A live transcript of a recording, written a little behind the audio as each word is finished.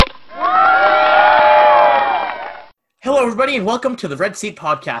Hello, everybody, and welcome to the Red Seat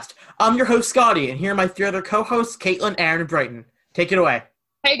Podcast. I'm your host, Scotty, and here are my three other co-hosts, Caitlin, Aaron, and Brighton. Take it away.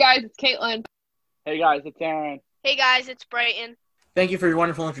 Hey, guys, it's Caitlin. Hey, guys, it's Aaron. Hey, guys, it's Brighton. Thank you for your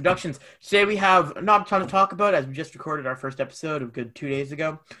wonderful introductions. Today we have not a ton to talk about, as we just recorded our first episode a good 2 days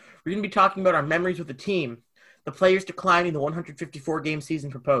ago. We're going to be talking about our memories with the team, the players declining the 154-game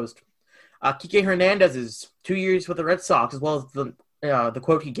season proposed, Kike Hernandez's 2 years with the Red Sox, as well as the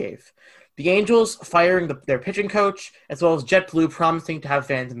quote he gave, the Angels firing their pitching coach, as well as JetBlue promising to have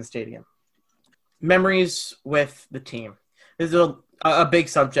fans in the stadium. Memories with the team. This is a big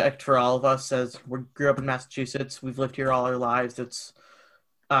subject for all of us, as we grew up in Massachusetts. We've lived here all our lives. It's,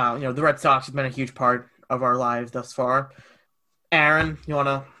 the Red Sox have been a huge part of our lives thus far. Aaron, you want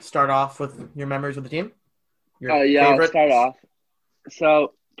to start off with your memories with the team? I'll start off.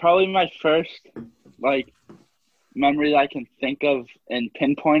 So probably my first, memory that I can think of and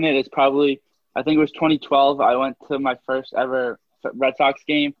pinpoint it is probably, I think it was 2012. I went to my first ever Red Sox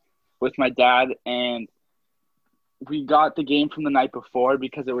game with my dad, and we got the game from the night before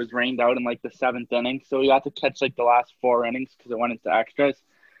because it was rained out in the seventh inning. So we got to catch the last four innings because it went into extras,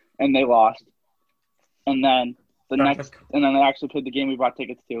 and they lost. And then they actually played the game we bought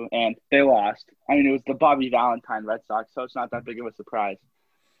tickets to, and they lost. I mean, it was the Bobby Valentine Red Sox, so it's not that big of a surprise.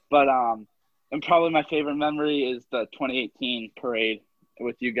 But and probably my favorite memory is the 2018 parade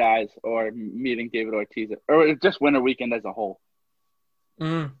with you guys, or meeting David Ortiz, or just winter weekend as a whole.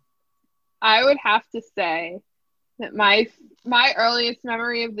 I would have to say that my earliest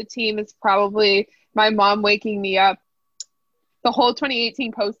memory of the team is probably my mom waking me up the whole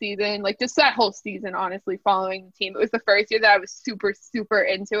 2018 postseason, just that whole season, honestly, following the team. It was the first year that I was super, super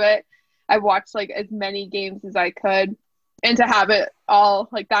into it. I watched as many games as I could, and to have it all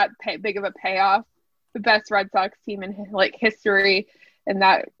that big of a payoff, the best Red Sox team in history, and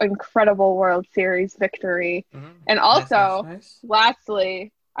that incredible World Series victory. Mm-hmm. And also, nice.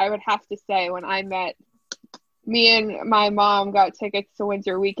 Lastly, I would have to say when me and my mom got tickets to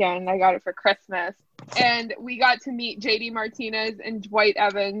Winter Weekend. I got it for Christmas. And we got to meet JD Martinez and Dwight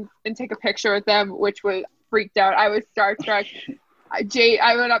Evans and take a picture with them, which was freaked out. I was starstruck.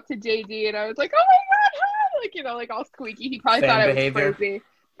 I went up to JD and I was like, oh my God, hi! all squeaky. He probably thought I was crazy.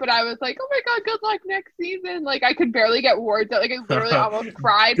 But I was like, oh my God, good luck next season. I could barely get words out. I literally almost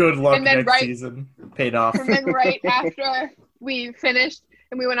cried. Good luck next season. Paid off. And then right after we finished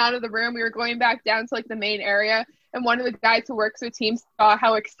and we went out of the room, we were going back down to the main area. And one of the guys who works with teams saw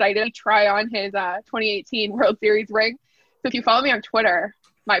how excited he try on his 2018 World Series ring. So if you follow me on Twitter,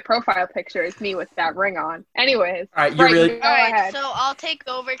 my profile picture is me with that ring on. Anyways. All right, go ahead. So I'll take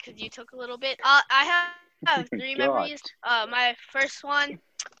over because you took a little bit. I have three memories. My first one,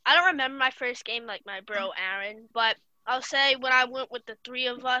 I don't remember my first game like my bro Aaron, but I'll say when I went with the three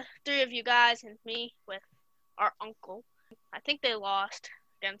of you guys and me with our uncle, I think they lost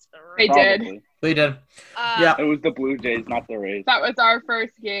against the Rays. They did. Yeah. It was the Blue Jays, not the Rays. That was our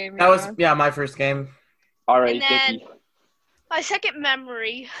first game. That was my first game. All right, and then my second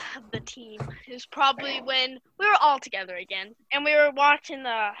memory of the team is probably when we were all together again, and we were watching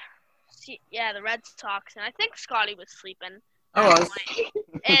the Red Sox, and I think Scotty was sleeping. I was.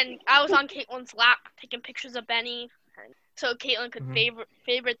 And I was on Caitlin's lap taking pictures of Benny, so Caitlin could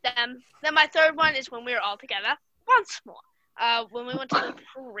favorite them. Then my third one is when we were all together once more. When we went to the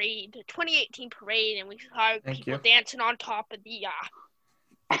parade, the 2018 parade, and we saw people dancing on top of the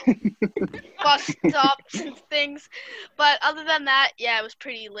bus stops and things. But other than that, it was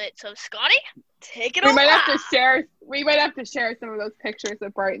pretty lit. So Scotty, take it away. We might have to share some of those pictures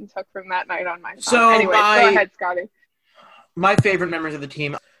that Brighton took from that night on my phone. So anyway, go ahead, Scotty. My favorite memories of the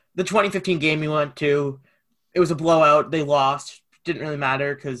team, the 2015 game we went to, it was a blowout. They lost. Didn't really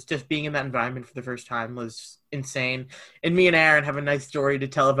matter because just being in that environment for the first time was insane. And me and Aaron have a nice story to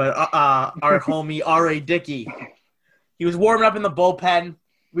tell about our homie R.A. Dickey. He was warming up in the bullpen.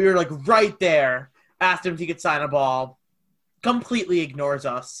 We were right there. Asked him if he could sign a ball. Completely ignores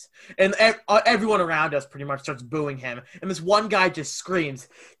us. And everyone around us pretty much starts booing him. And this one guy just screams,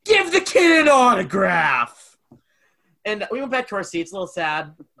 "Give the kid an autograph!" And we went back to our seats, a little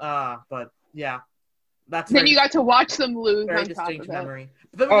sad. But yeah. Then you got to watch them lose very on top distinct of it. memory.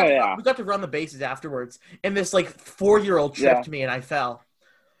 But then we got to run the bases afterwards. And this 4-year-old tripped me and I fell.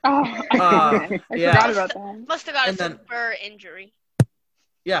 Oh, I forgot about that. Must have got a super injury.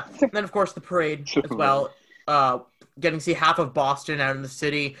 Yeah. And then, of course, the parade as well. Getting to see half of Boston out in the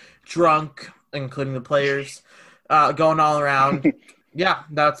city, drunk, including the players, going all around. Yeah,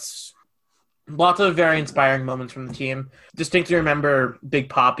 that's lots of very inspiring moments from the team. Distinctly remember Big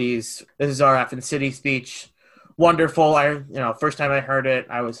Poppy's "This is our effing city" speech. Wonderful. First time I heard it,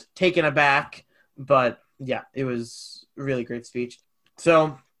 I was taken aback, but Yeah, it was a really great speech.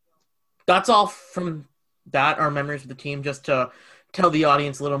 So that's all from that, our memories of the team, just to tell the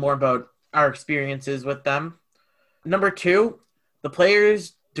audience a little more about our experiences with them. Number 2, the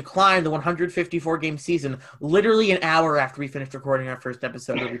players declined the 154-game season literally an hour after we finished recording our first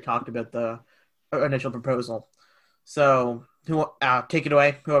episode where we talked about the initial proposal. So, take it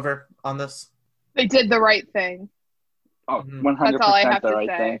away, whoever, on this. They did the right thing. Oh, Mhm. 100% That's all I have the to right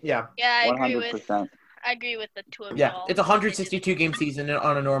say. thing. Yeah. Yeah, 100%. I agree with the two of Yeah, y'all. it's a 162-game season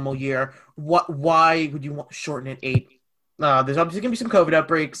on a normal year. Why would you shorten it 8? There's obviously going to be some COVID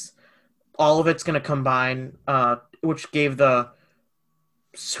outbreaks. All of it's going to combine, which gave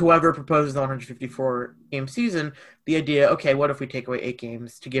whoever proposes the 154-game season the idea, okay, what if we take away 8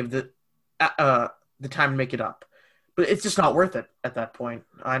 games to give the time to make it up? But it's just not worth it at that point.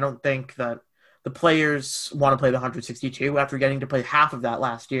 I don't think that the players want to play the 162 after getting to play half of that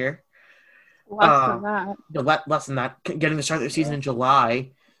last year. Less than that. Less than that. Getting to start their season in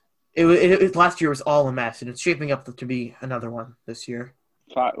July. It last year was all a mess, and it's shaping up to be another one this year.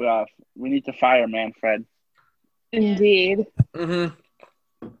 We need to fire Manfred. Indeed. Mm-hmm.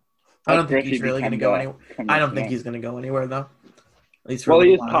 I don't think he's really going to go anywhere. I don't think commissioner. he's going to go anywhere, though. At least for a Well,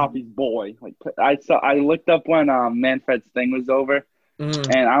 he little is while. Poppy's boy. Like I looked up when Manfred's thing was over,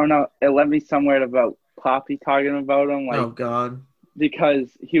 Mhm. and I don't know. It led me somewhere about Poppy talking about him, like Oh, God. because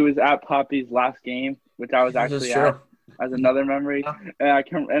he was at Poppy's last game, which I was This is actually true. at as another memory, Yeah.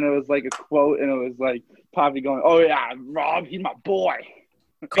 and it was like a quote, and it was like Poppy going, "Oh yeah, Rob, he's my boy."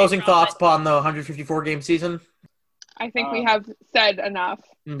 Closing thoughts upon the 154-game season, I think we have said enough.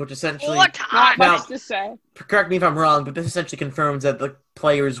 which essentially, Four Not times. Now- much to say. correct me if I'm wrong, but this essentially confirms that the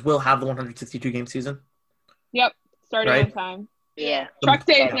players will have the 162-game season. Yep. Starting Right. on time. Yeah. Truck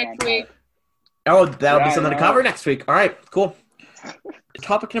days Yeah. next week. Oh, that'll be Yeah, something I to know. cover next week. All right, cool.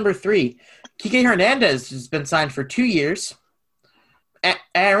 Topic number 3. Kike Hernandez has been signed for 2 years.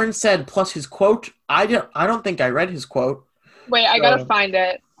 Aaron said, plus his quote. I don't think I read his quote. Wait, I gotta find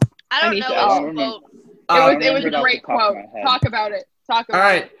it. I don't need know to- his oh, quote. It was remember a it off great the top of quote. my head. Talk about it. Talk All about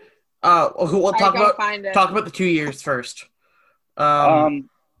right. it. We'll I talk gotta about find it. the 2 years first. Um,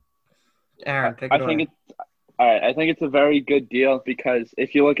 Aaron, take I it away. think it's all right. I think it's a very good deal because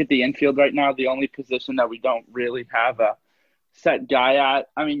if you look at the infield right now, the only position that we don't really have a set guy at.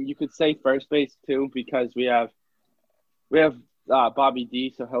 I mean, you could say first base too because we have Bobby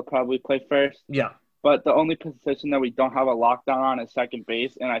D, so he'll probably play first. Yeah. But the only position that we don't have a lockdown on is second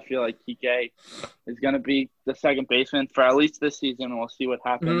base, and I feel like Kike is going to be the second baseman for at least this season. We'll see what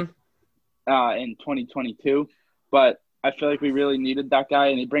happens in 2022. But I feel like we really needed that guy,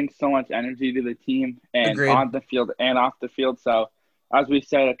 and he brings so much energy to the team and Agreed. on the field and off the field. So, as we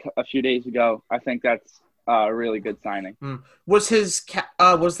said a few days ago, I think that's a really good signing. Was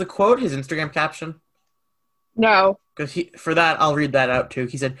was the quote his Instagram caption? No. Because for that, I'll read that out too.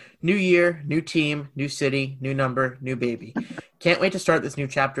 He said, "New year, new team, new city, new number, new baby. Can't wait to start this new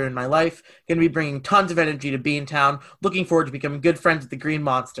chapter in my life. Going to be bringing tons of energy to Beantown. Looking forward to becoming good friends with the Green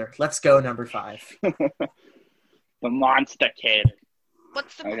Monster. Let's go, number 5." The monster kid.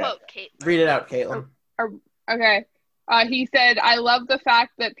 What's the Okay. quote, Kate? Read it out, Caitlin. Okay. He said, I love the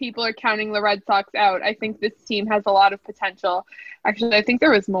fact that people are counting the Red Sox out. I think this team has a lot of potential. Actually, I think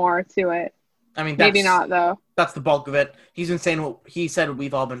there was more to it. I mean, Maybe not, though. That's the bulk of it. He's been saying what he said. What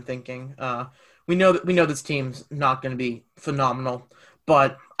we've all been thinking. We know this team's not going to be phenomenal,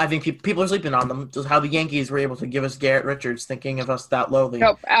 but I think people are sleeping on them. Just how the Yankees were able to give us Garrett Richards, thinking of us that lowly.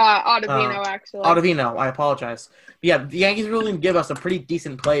 Nope. Ottavino, actually. Ottavino, I apologize. But yeah, the Yankees were willing to give us a pretty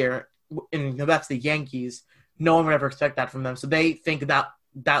decent player, and that's the Yankees. No one would ever expect that from them. So they think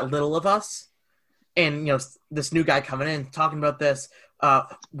that little of us, and this new guy coming in talking about this.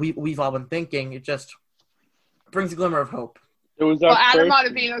 We've all been thinking. It just brings a glimmer of hope. It was Well, our Adam first,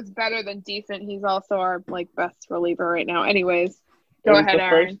 Ottavino's better than decent. He's also our best reliever right now. Anyways, it go was ahead, the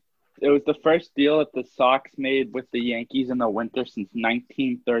Aaron. first- It was the first deal that the Sox made with the Yankees in the winter since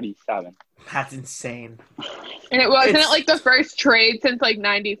 1937. That's insane. And wasn't It's- it like the first trade since like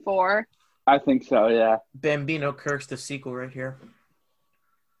 '94? I think so, yeah. Bambino cursed the sequel right here.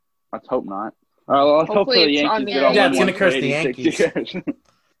 Let's hope not. Let's hope for Hopefully the it's on Yankees. the get over Yeah, it's gonna one curse for the 86 Yankees. years.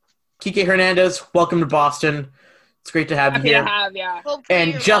 Kike Hernandez, welcome to Boston. It's great to have Happy you to here. have, yeah. Hopefully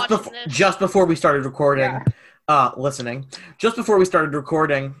And you're just watching this. before we started recording, Yeah. listening, just before we started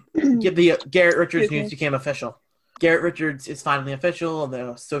recording, the Garrett Richards Excuse me. news became official. Garrett Richards is finally official.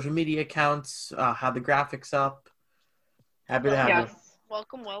 The social media accounts have the graphics up. Happy to have you Yes.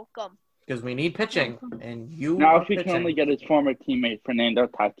 Welcome. because we need pitching, and you Now, are if he can pitching. only get his former teammate Fernando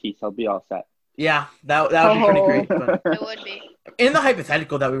Tatis, I'll be all set. Yeah, that would be pretty Oh. great. But It would be. in the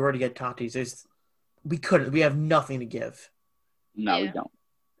hypothetical that we were to get Tatis, there's we couldn't. We have nothing to give. No, we Yeah. don't.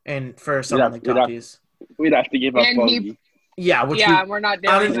 And for someone like we'd have- Tatis. We'd have to give up And Bogey. Yeah, we're not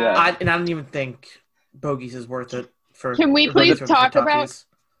I doing don't, that. I don't even think Bogies is worth it. Can we please for talk about- Tatis.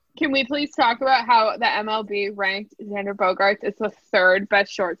 Can we please talk about how the MLB ranked Xander Bogaerts as the third best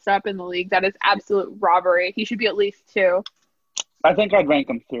shortstop in the league? That is absolute robbery. He should be at least 2. I think I'd rank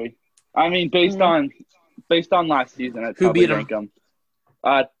him 3. I mean, based on last season, I'd Who probably beat him? rank him.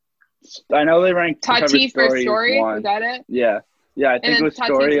 I know they ranked Trevor Tatis for Story Story? as 1. Is that it? Yeah, I think then it was Tatis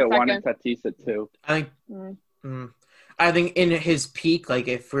Story at at 1 and second. Tatis at 2. I think I think in his peak, like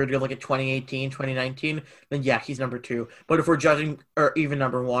if we were to look at 2018, 2019, then yeah, he's number 2. But if we're judging, or even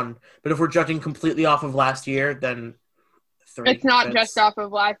number 1, but if we're judging completely off of last year, then 3. It's not fits. just off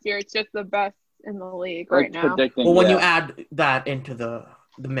of last year. It's just the best in the league right now. Predicting, Well, when yeah. you add that into the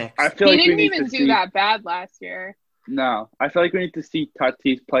mix, I feel He like we didn't need even to do see, that bad last year. No, I feel like we need to see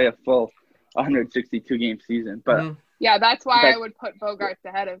Tatis play a full 162 game season. But Mhm. Yeah, that's why Okay. I would put Bogarts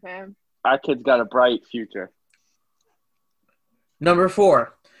ahead of him. our kid's got a bright future. Number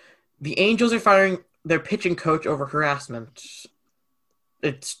 4, the Angels are firing their pitching coach over harassment.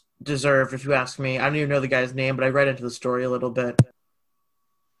 It's deserved, if you ask me. I don't even know the guy's name, but I read into the story a little bit.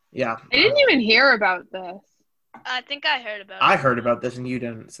 Yeah. I didn't even hear about this. I think I heard about it. I heard about this and you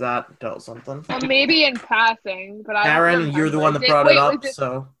didn't, so that tells something. Well, maybe in passing, but I don't Aaron, remember. you're the one that Is brought wait, it up, was it-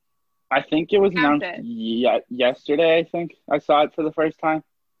 so I think it was Count announced it. yesterday. I think I saw it for the first time.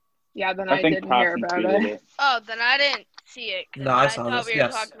 Yeah, then I I think didn't hear Passing about tweeted it. it. Oh, then I didn't see it. 'Cause No, I I saw thought this, we were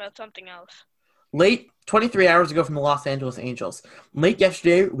yes. talking about something else. late 23 hours ago from the Los Angeles Angels. Late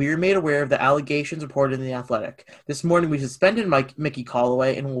yesterday, we were made aware of the allegations reported in The Athletic. This morning, we suspended Mickey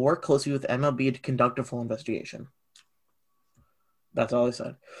Callaway and will work closely with MLB to conduct a full investigation. That's all I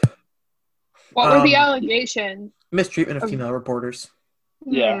said. What were the Um, allegations? Mistreatment of female reporters.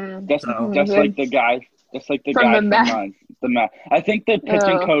 Yeah, Hmm. just So- like the guy, From the Mets. the Mets. I think the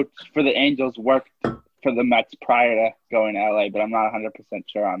pitching Oh. coach for the Angels worked for the Mets prior to going to LA, but I'm not 100%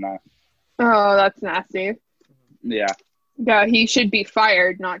 sure on that. Oh, that's nasty. Yeah, Yeah, he should be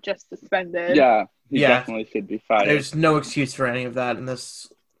fired, not just suspended. yeah, he Yeah. definitely should be fired. There's no excuse for any of that in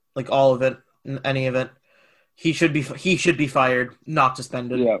this, like all of it, any of it. He should be fired, not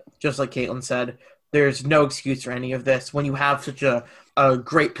suspended. Yeah. Just like Caitlin said, there's no excuse for any of this when you have such a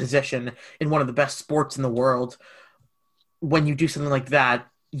great position in one of the best sports in the world. When you do something like that,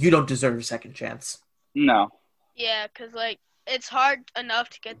 you don't deserve a second chance. No, Yeah, because, like, it's hard enough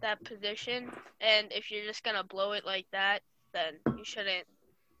to get that position, and if you're just going to blow it like that, then you shouldn't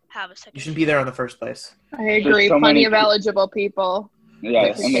have a second. You shouldn't be there in the first place. I agree. so Plenty many of pe- eligible people. yeah,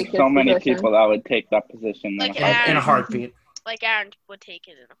 Yes. and Take there's this so many position. people that would take that position. Like in a heartbeat. In a heartbeat. Like, Aaron would take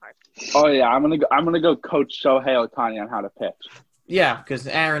it in a heartbeat. Oh yeah, I'm gonna go coach Shohei Ohtani on how to pitch. Yeah, because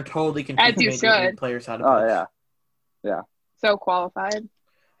Aaron totally can As teach you Major League should. players how to Oh pitch. yeah, So qualified.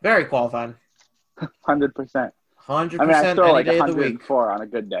 Very qualified. 100%. 100% I mean, I throw any like day of the week. 104 on a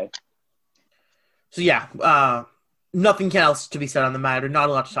good day. So yeah, nothing else to be said on the matter. Not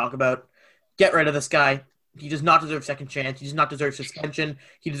a lot to talk about. Get rid of this guy. He does not deserve second chance. He does not deserve suspension.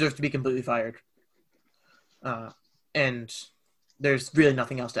 He deserves to be completely fired. And there's really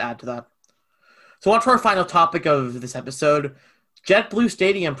nothing else to add to that. So on to our final topic of this episode. JetBlue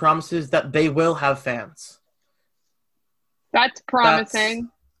Stadium promises that they will have fans. That's promising.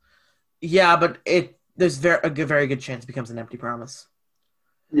 Yeah, but there's a very good chance it becomes an empty promise.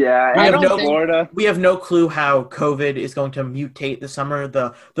 Yeah, I and don't think- Florida. We have no clue how COVID is going to mutate this summer.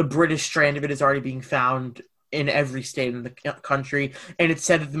 The British strand of it is already being found in every state in the country. And it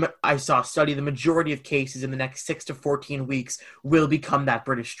said that I saw a study, the majority of cases in the next 6 to 14 weeks will become that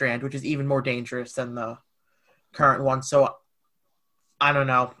British strand, which is even more dangerous than the current one. So I don't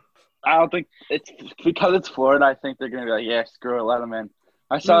know. I don't think it's because it's Florida. I think they're gonna be like, yeah, screw it, let them in.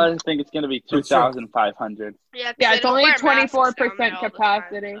 I think it's gonna be That's true. 2,500. Yeah, 'cause Yeah, they it's don't only wear masks down 24% there all the time,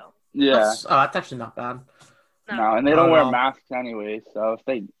 capacity. so. Yeah, That's actually not bad. no, and they don't wear Oh. masks anyway. So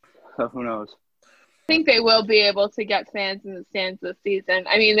who knows? I think they will be able to get fans in the stands this season.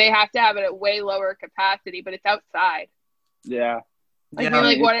 I mean, they have to have it at way lower capacity, but it's outside. Yeah, Like, Yeah. I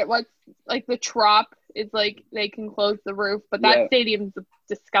mean, like what's like the Trop is like they can close the roof, but that Yeah. stadium's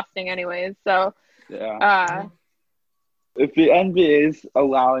disgusting anyways. So, yeah. If the NBA is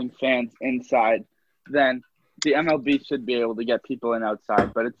allowing fans inside, then the MLB should be able to get people in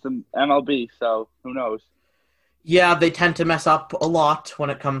outside. But it's the MLB, so who knows? Yeah, they tend to mess up a lot when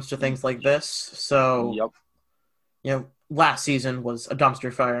it comes to things like this. So, Yep. last season was a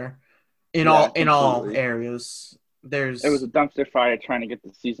dumpster fire in Yeah, all completely. areas. There's It was a dumpster fire trying to get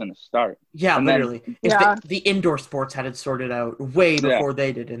the season to start. yeah, and then- literally. It's Yeah. the indoor sports had it sorted out way before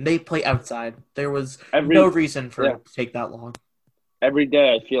they did, and they play outside. There was no reason for it to take that long. Every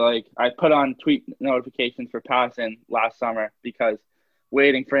day I feel like I put on tweet notifications for Passon last summer because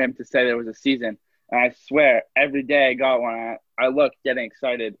waiting for him to say there was a season. And I swear every day I got one, I looked getting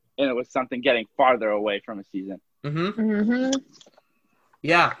excited, and it was something getting farther away from a season.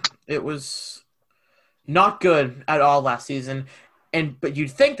 Yeah, it was not good at all last season, but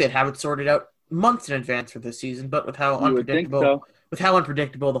you'd think they'd have it sorted out months in advance for this season. But with how You would think so.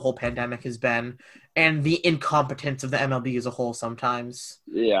 unpredictable the whole pandemic has been, and the incompetence of the MLB as a whole, sometimes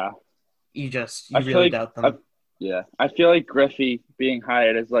Yeah. you I feel really like doubt them. I feel like Griffey being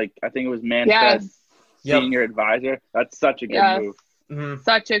hired as I think it was Manfred's senior advisor. That's such a good move. Mhm.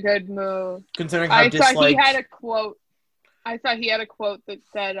 Such a good move. Considering how I disliked. saw he had a quote. That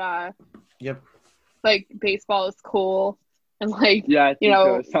said, Yep. like baseball is cool, and like Yeah, I think you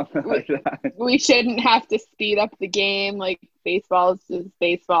know, it was something like that. we shouldn't have to speed up the game. Like baseball is just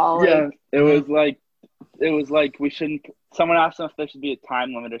baseball. Yeah, Like, it was like we shouldn't. Someone asked him if there should be a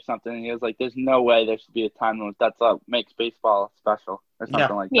time limit or something, and he was like, "There's no way there should be a time limit. That's what makes baseball special," or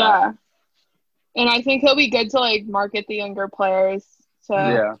something like that. yeah. And I think he'll be good to like market the younger players to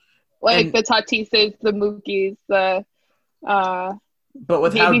Yeah, like And- the Tatises, the Mookies, the But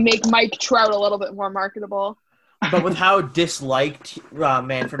with maybe make Mike Trout a little bit more marketable. how disliked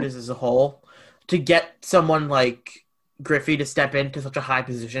Manfred is as a whole, to get someone like Griffey to step into such a high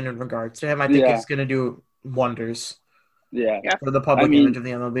position in regards to him, I think it's going to do wonders yeah, for the public image of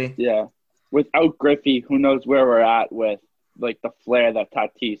the MLB. yeah. Without Griffey, who knows where we're at with like the flair that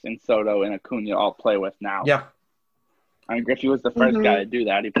Tatis and Soto and Acuna all play with now. Yeah. I mean, Griffey was the first guy to do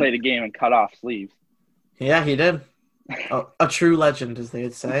that. He played a game and cut off sleeves. Yeah, he did. A true legend, as they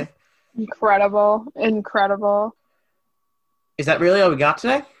would say. Incredible. Is that really all we got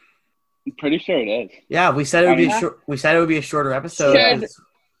today? I'm pretty sure it is. Yeah, we said it would be Yeah. we said it would be a shorter episode. Should- 'Cause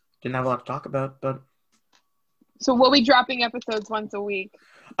didn't have a lot to talk about, but So we'll be dropping episodes once a week.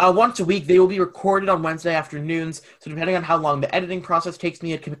 once a week they will be recorded on Wednesday afternoons. So depending on how long the editing process takes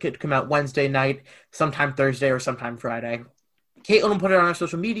me, it could come out Wednesday night, sometime Thursday, or sometime Friday. Caitlin will put it on our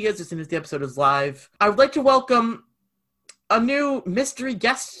social medias as soon as the episode is live. I would like to welcome a new mystery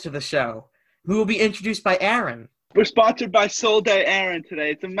guest to the show, who will be introduced by Aaron. We're sponsored by Sol de Aaron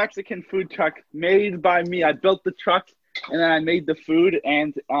today. It's a Mexican food truck made by me. I built the truck and then I made the food,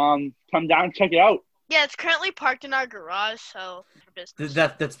 and come down and check it out. Yeah, it's currently parked in our garage, so for business.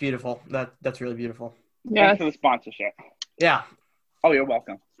 That's beautiful. That's really beautiful. Yes. Thanks for the sponsorship. Yeah. Oh, you're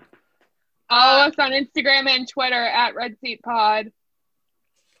welcome. Follow us on Instagram and Twitter at Red Seat Pod.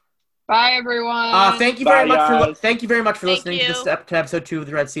 Bye, everyone. Thank you Bye, very much guys. thank you very much for Thank listening to you. this to episode 2 of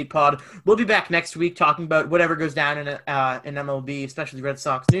the Red Seat Pod. We'll be back next week talking about whatever goes down in MLB, especially Red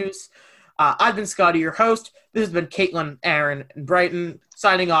Sox news. I've been Scotty, your host. This has been Caitlin, Aaron, and Brighton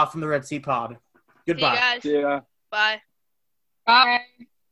signing off from the Red Seat Pod. See you Goodbye. guys. Yeah. Bye. Bye.